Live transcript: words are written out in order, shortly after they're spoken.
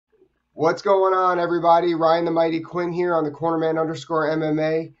What's going on, everybody? Ryan the Mighty Quinn here on the Cornerman _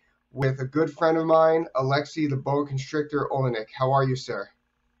 MMA with a good friend of mine, Aleksei the Boa Constrictor Oleynik. How are you, sir?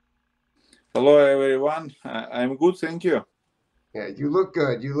 Hello everyone. I'm good, thank you. Yeah, you look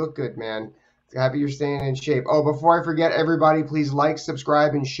good. You look good, man. Happy you're staying in shape. Oh, before I forget, everybody, please like,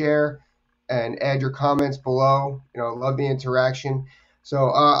 subscribe, and share, and add your comments below. Love the interaction. So,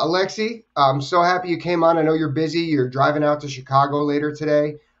 Aleksei, I'm so happy you came on. I know you're busy. You're driving out to Chicago later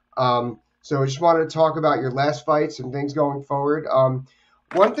today. So I just wanted to talk about your last fights and things going forward.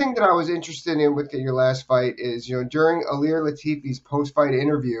 One thing that I was interested in with your last fight is, during Ilir Latifi's post-fight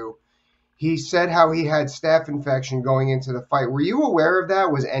interview, he said how he had staph infection going into the fight. Were you aware of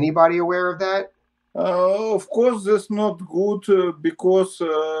that? Was anybody aware of that? Of course, that's not good because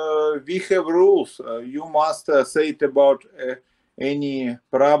we have rules. You must say it about any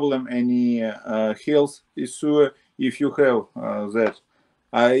problem, any health issue if you have that.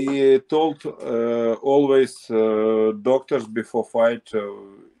 I told always doctors before fight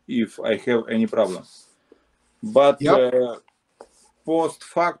if I have any problem. But Yep. post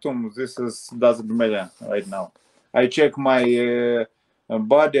factum, this doesn't matter right now. I check my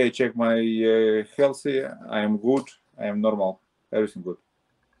body, I check my healthy. I am good. I am normal. Everything good.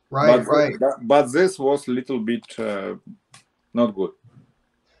 Right, right. But this was a little bit not good.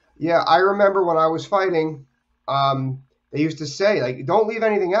 Yeah, I remember when I was fighting, they used to say, like, don't leave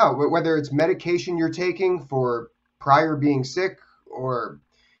anything out, whether it's medication you're taking for prior being sick or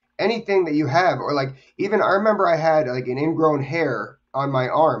anything that you have, or like even I remember I had like an ingrown hair on my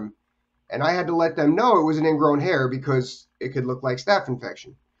arm, and I had to let them know it was an ingrown hair because it could look like staph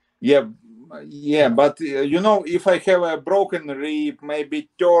infection. Yeah, yeah. But if I have a broken rib, maybe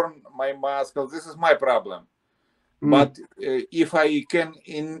torn my muscle, this is my problem. Mm, But if I can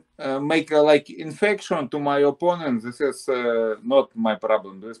make a like infection to my opponent, this is not my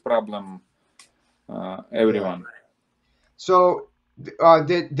problem. This problem yeah. everyone. So,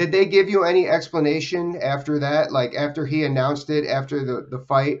 did they give you any explanation after that? Like after he announced it after the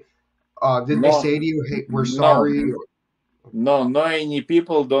fight, did they No, say to you, "Hey, we're no, sorry"? no. Any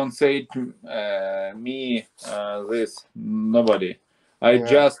people don't say to me this. Nobody. I Yeah,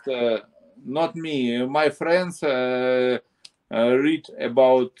 just not me. My friends read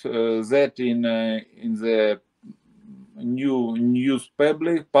about that in the new news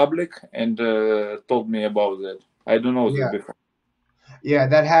public and told me about that. I don't know this yeah, before. yeah.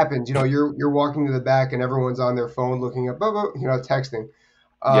 That happens. You're walking to the back and everyone's on their phone looking up, texting.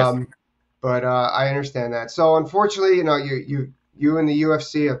 Yes. But I understand that. So unfortunately, you and the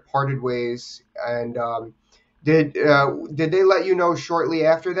UFC have parted ways. And did they let you know shortly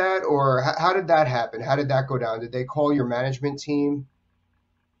after that, or how did that happen? How did that go down? Did they call your management team?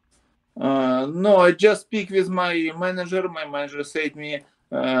 No, I just speak with my manager. My manager said me,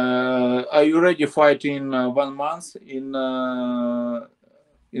 "Are you ready fight in 1 month in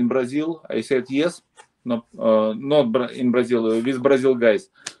Brazil?" I said yes. No, not in Brazil with Brazil guys.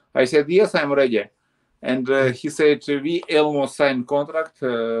 I said yes, I'm ready. And he said we almost signed contract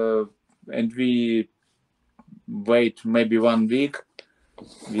and we wait maybe 1 week.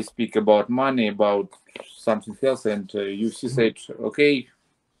 We speak about money, about something else, and UFC said okay,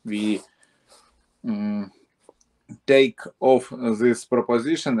 we. Um, take off this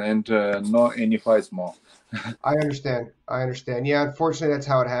proposition and no any fights more. I understand. I understand. Yeah, unfortunately, that's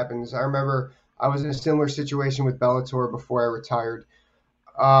how it happens. I remember I was in a similar situation with Bellator before I retired.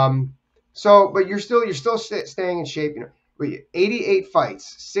 Um, but you're still staying in shape. Wait, 88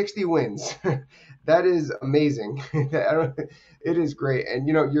 fights, 60 wins. That is amazing. It is great, and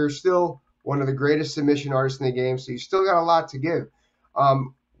you're still one of the greatest submission artists in the game. So you still got a lot to give.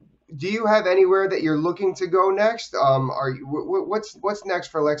 Um, do you have anywhere that you're looking to go next? Are you what's next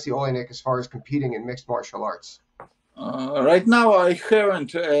for Aleksei Oleynik as far as competing in mixed martial arts? Right now, I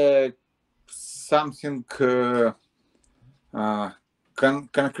haven't something uh,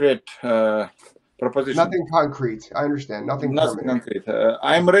 concrete proposition. Nothing concrete. I understand. Nothing Nothing permanent. concrete.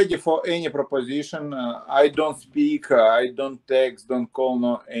 I'm ready for any proposition. I don't speak. I don't text. Don't call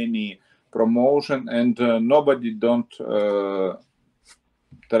no any promotion, and nobody don't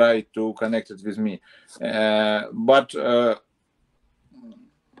try to connect it with me. But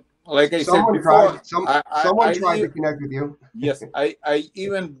like I said Someone before, tried. Some I I, someone tried I to connect with you. yes, I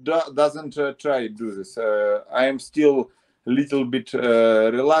even doesn't try to do this. I am still little bit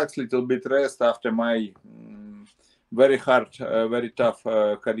relaxed, little bit rest after my very hard, very tough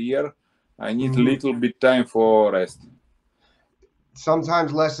career. I need Hmm. little bit time for rest.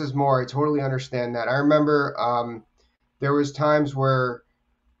 Sometimes less is more. I totally understand that. I remember there was times where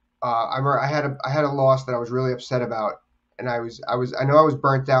I remember I had a loss that I was really upset about, and I know I was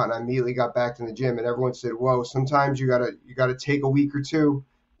burnt out, and I immediately got back to the gym, and everyone said, "Whoa, sometimes you gotta take a week or two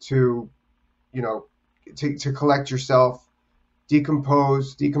to, you know, to collect yourself,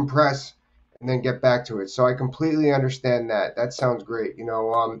 decompose, decompress, and then get back to it." So I completely understand that. That sounds great.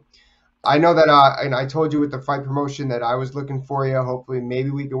 I know that, and I told you with the fight promotion that I was looking for you. Hopefully, maybe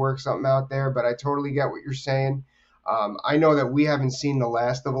we can work something out there. But I totally get what you're saying. I know that we haven't seen the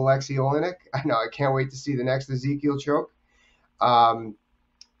last of Aleksei Oleynik. I know I can't wait to see the next Ezekiel choke. Um,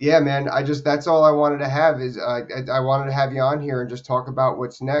 yeah, man. That's all I wanted to have is I wanted to have you on here and just talk about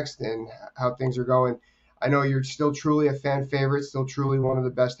what's next and how things are going. I know you're still truly a fan favorite, still truly one of the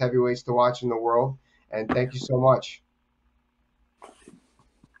best heavyweights to watch in the world. And thank you so much.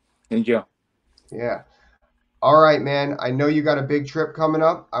 Thank you. Yeah. All right, man. I know you got a big trip coming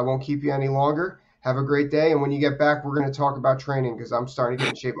up. I won't keep you any longer. Have a great day. And when you get back, we're going to talk about training because I'm starting to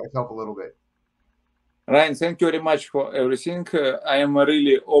get in shape myself a little bit. Ryan, thank you very much for everything. I am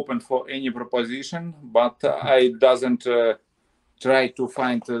really open for any proposition, but I doesn't try to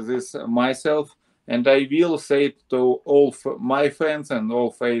find this myself. And I will say to all my fans and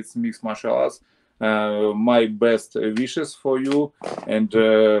all fans mixed martial arts, my best wishes for you. And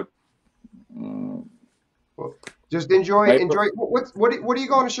Well, just enjoy. What are you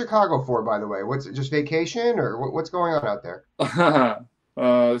going to Chicago for, by the way? What's it, just vacation or what's going on out there?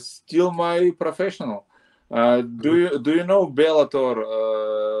 Still my professional. Do you know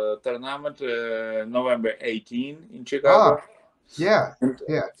Bellator tournament November 18 in Chicago? Yeah,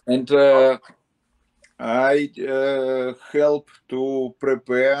 yeah. And I help to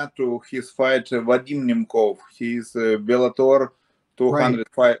prepare to his fight Vadim Nemkov. He's Bellator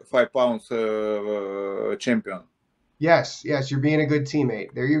 205 pounds champion. Yes, you're being a good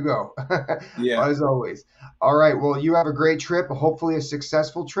teammate. There you go. Yeah. As always. All right. Well, you have a great trip, hopefully a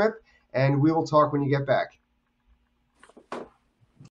successful trip, and we will talk when you get back.